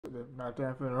Not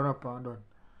time for run up and down.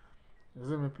 You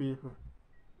see me people?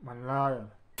 Man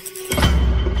loyal.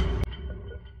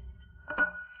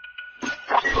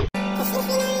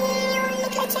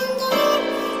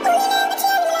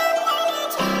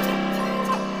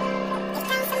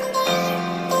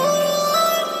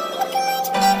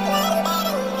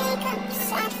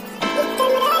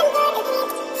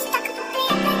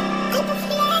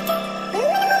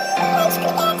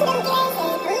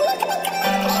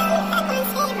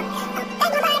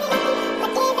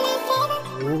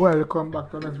 Welcome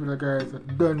back to the next video, guys. I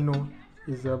don't know,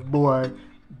 it's a boy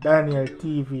Daniel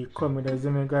TV coming. You see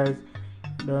me, guys?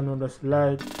 Don't know, just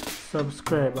like,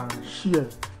 subscribe and share.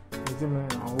 You see me?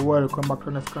 And welcome back to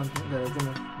the next content, guys. You see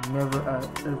me? Never ask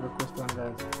every question,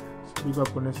 guys. Speak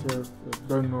up on yourself. You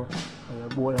don't know, your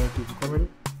boy Daniel TV coming.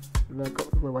 Like up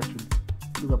for watching.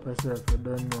 Speak up yourself. You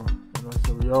don't know. You know,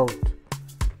 so we out.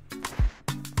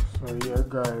 So yeah,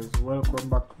 guys, welcome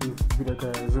back to this video,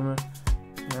 guys. You see me?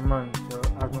 Yeah, man, so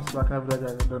as much as I can, guys, I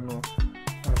don't know.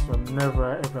 So never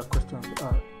ever questions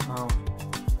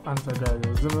answer, guys.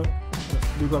 You see me?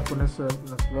 Just big up on yourself,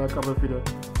 just like our video,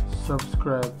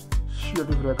 subscribe, share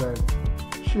the video, guys.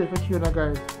 Share if you know,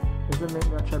 guys. You see me?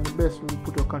 I try my best to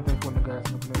put your content on the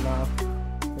guys, make me laugh.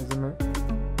 You see me?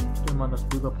 Yeah, man, just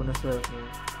big up on yourself.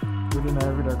 Really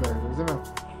nice video, guys. You see me?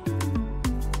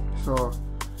 So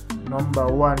number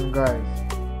one, guys.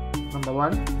 Number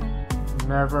one.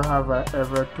 Never have I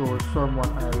ever told someone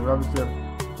I love them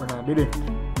when I didn't.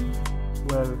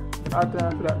 Well, not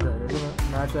time for that, guys. You know?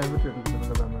 Not time for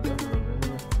that.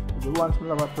 If you want to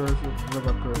love a person, love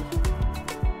a person.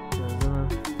 You know?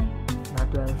 Not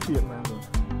time for it, man.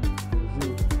 You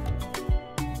see?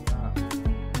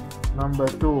 Number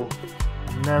two,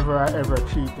 never I ever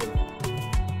cheated.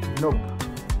 Nope.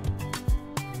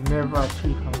 Never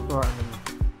cheat on partner.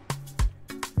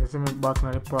 You see me back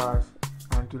in the past.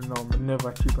 Until now, I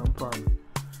never cheat on partner.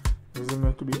 You see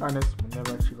me, to be honest, I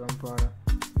never cheat on partner.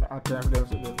 Not time for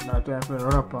them, not time for them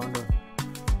run up on them.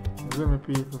 You see me,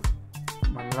 people,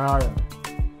 I'm loyal.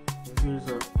 You see,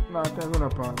 so not time to run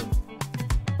up on them.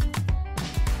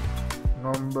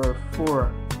 Number four,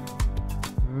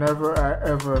 never I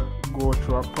ever go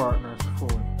through a partner's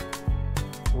phone.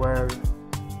 Well,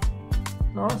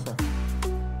 no, sir.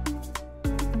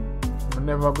 I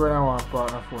never go on one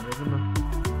partner's phone, you see me?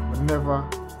 Never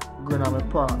going on my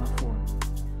partner phone.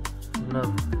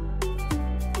 Never.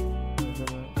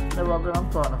 Never going on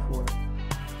partner phone.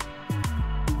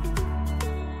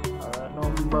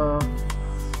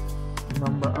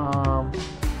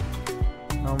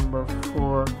 Number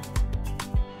four.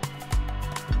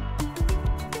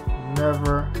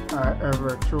 Never I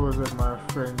ever chosen my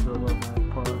friends over my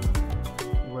partner.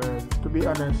 Well, to be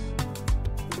honest,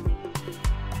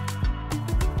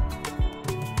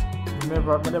 I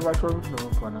never chose my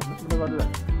friend partner. I never do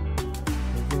that.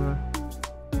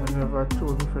 I never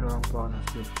chose my friend and partner.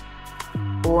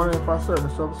 Only for certain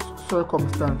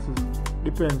circumstances.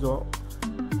 Depends on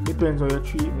your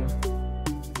treatment.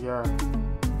 Yeah.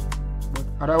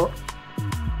 But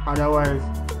otherwise,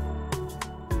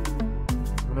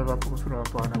 I never put my friend and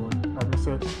partner. But as I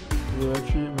said, your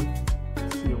treatment,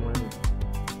 same way.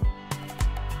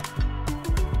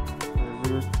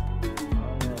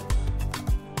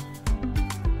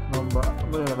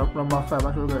 Number five, I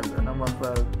should go. Number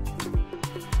five,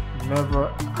 never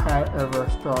I ever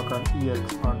stalk an EX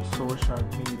on social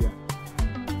media.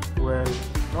 Well,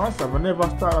 no, sir, I never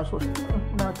start on social media.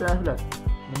 Not time for that.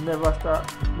 I never start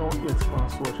no EX on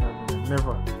social media.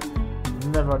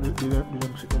 Never do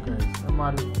them shit, guys. I'm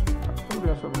mad. I'm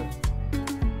doing something.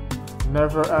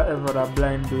 Never I ever a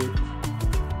blind date.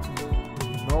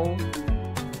 No.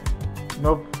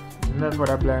 Nope. Never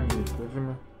a blind date. You see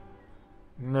me?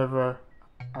 Never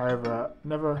go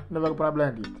on a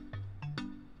blind date.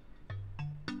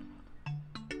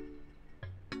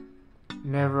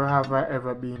 Never have I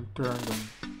ever been turned on.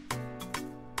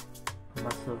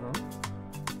 Number seven.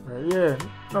 Well, yeah,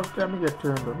 enough time I get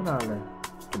turned on. I'm not lying.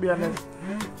 To be honest,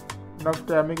 enough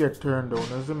time I get turned on.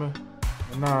 You see me?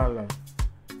 I'm not lying.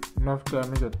 Enough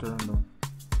time I get turned on.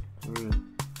 Real.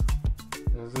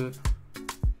 You see?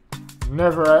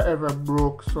 Never I ever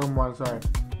broke someone's heart.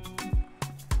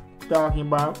 Talking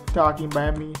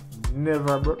by me,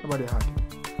 never broke nobody's heart.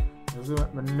 You see,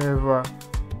 I never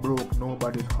broke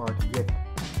nobody's heart yet.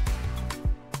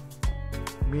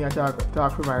 Me, I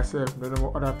talk for myself, I don't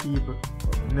know other people,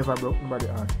 but I never broke nobody's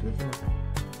heart. You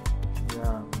see?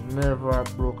 Yeah, never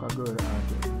broke a girl's heart.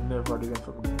 Never did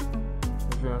something.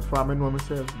 You see, for me know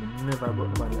myself, I never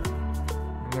broke nobody's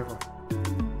heart. Never.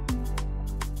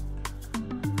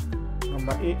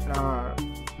 Number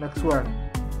 8, next one.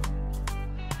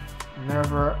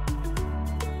 Never.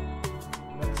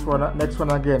 Next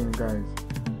one again, guys.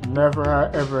 Never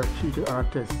ever cheated on a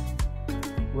test.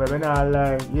 Well, when I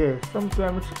lie, yeah,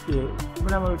 sometimes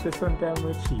when I'm going to test, sometimes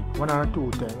I cheat. 1 or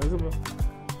 2 times, isn't it?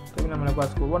 So when I'm going to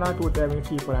school, 1 or 2 times I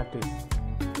cheat on a test.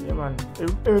 Yeah, man.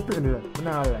 Every picnic do that. When I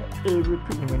lie, every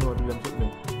picnic know do them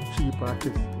something. Cheat on a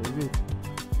test. You see?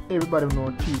 Everybody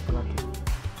know cheat on a test.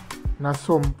 Now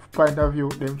some point of view,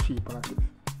 them cheat on a test.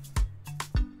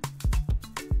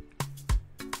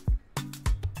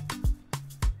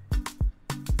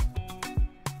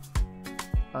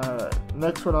 Alright,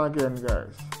 next one again,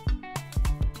 guys.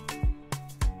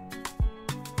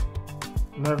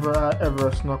 Never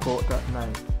ever snuck out at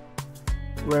night.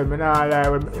 Well, me nah lie,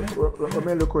 when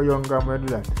me look how young guy, I do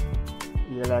that.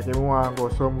 Yeah, like if I want to go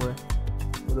somewhere,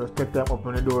 we just take them up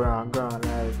on the door and go and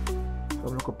like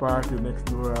some local party next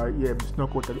door, yeah, me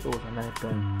snuck out at the house at night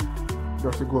time.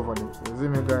 Just to go for it. You see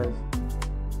me, guys?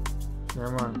 Yeah,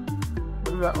 man.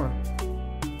 What is that one?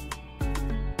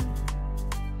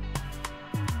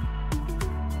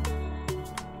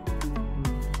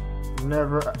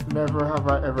 Never have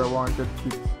I ever wanted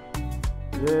kids.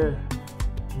 Yeah,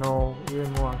 no, we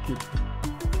don't want kids.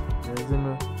 You see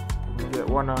me? If you get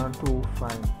 1 or 2,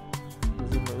 fine. You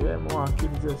see me? Yeah, I want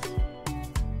kids just.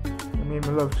 I mean, I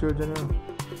love children, you know.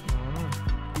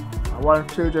 I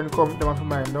want children come to my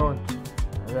mind, don't.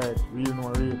 Right, real no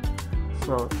real.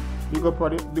 So, big up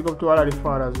to all of the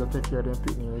fathers that take care of them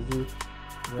picnic, you see?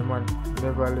 Yeah, man,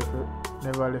 never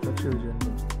left the children.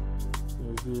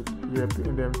 You see, you're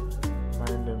putting them.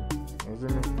 Mind them. You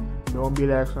see me? Don't be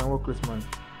like some workers, man.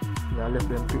 You left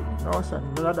them picnic. No, son,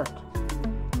 none of that.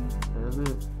 You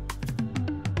see?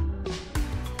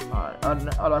 Alright,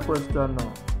 other question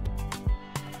now.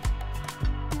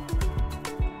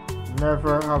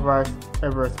 Never have I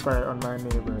ever spied on my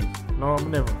neighbors. No,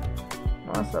 never.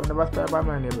 No, son, I've never spied by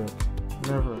my neighbors.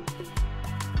 Never.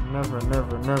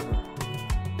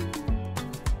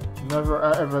 Never I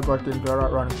ever got into a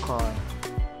wrong car.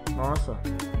 No, sir.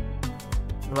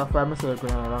 Never find myself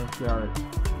going on a wrong car.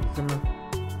 You see me?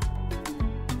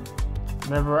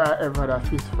 Never I ever had a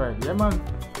fist fight. Yeah, man.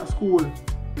 At school.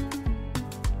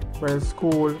 Well,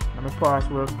 school, and my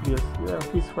past workplace. Yeah,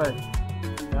 fist fight.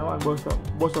 Yeah, man.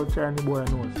 Bust out Chinese boy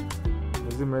nose.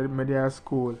 You see me? Me there at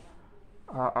school.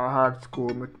 A hard school.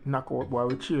 Me knock out boy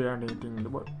with chair and anything.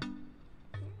 But,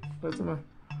 you see me?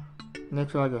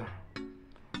 Next one again.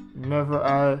 Never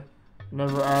I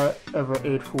ever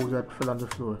ate food that fell on the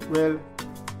floor. Well,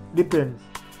 depends.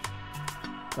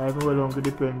 Like how long it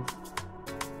depends.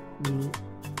 Me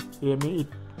eat.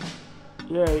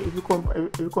 Yeah, if you come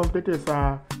to this,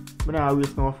 me not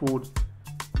waste no food.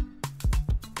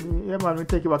 Yeah, man, me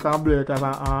take it back and blow it up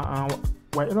and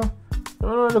what, you know? You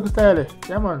know, look style.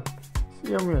 Yeah, man.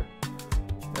 See him here.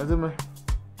 You see me?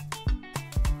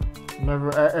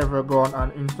 Never I ever go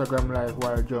on Instagram live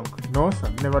while drunk. No, sir,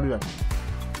 never do that.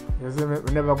 You see me?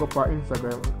 We never go for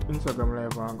Instagram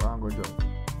live and go drunk.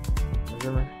 You see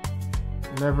me?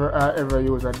 Never I ever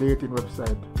use a dating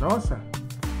website. No, sir.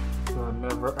 So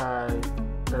never I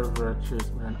ever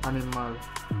chase me an animal.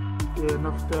 Yeah,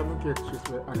 enough time we get chased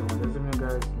by animal. You see me,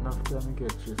 guys? Enough time we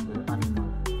get chased by animal.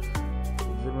 You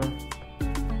see me?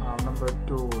 Number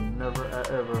 2, never I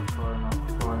ever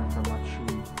fall into a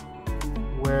tree.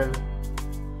 Well,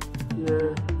 yeah,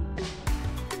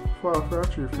 fall for a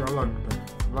tree for a long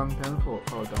time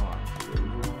fall down.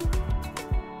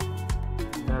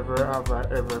 Never have I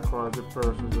ever called the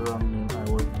person the wrong name I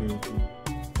was dating.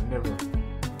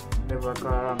 Never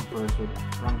call wrong person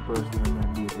in my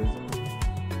date, isn't it?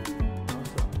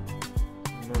 Also,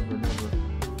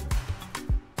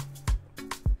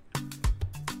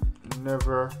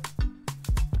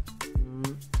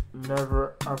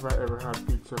 never have I ever had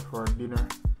pizza for dinner.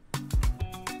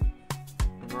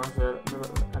 You know what I said?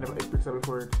 I never ate pizza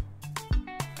before it.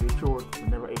 They showed I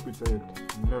never ate pizza yet.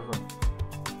 Never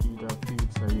eat a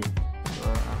pizza yet. So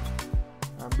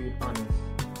I'm being honest.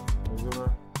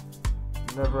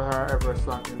 Never have ever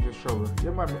sung in the shower.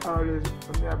 Yeah, man, always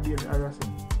when I be in the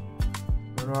sing.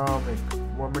 You know how I make.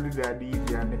 One minute I do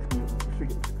easy and next minute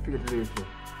figure it later.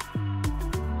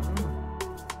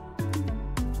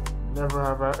 Never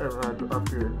have I ever had to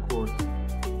appear in court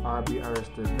or be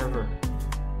arrested. Never,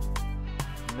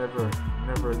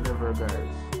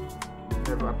 guys.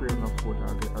 Never appear in a court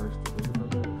or get arrested.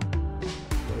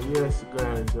 So yes,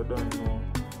 guys, you don't know.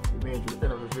 We made it to the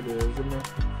end of the video, isn't it?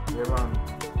 Yeah, man.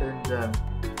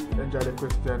 Enjoy the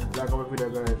question. Like our video,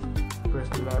 guys. Press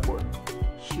the like button.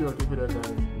 Share the video, guys.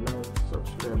 Like,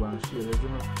 subscribe, and share.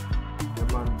 Isn't it? Yeah,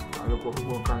 man. I look up for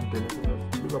more content.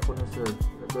 Big up on yourself.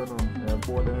 I don't know.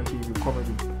 Bored and TV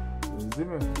comedy. You see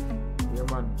me? Yeah,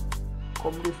 man.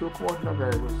 come this way, come out now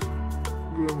guys, just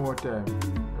give me more time.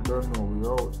 I don't know, we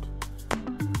out.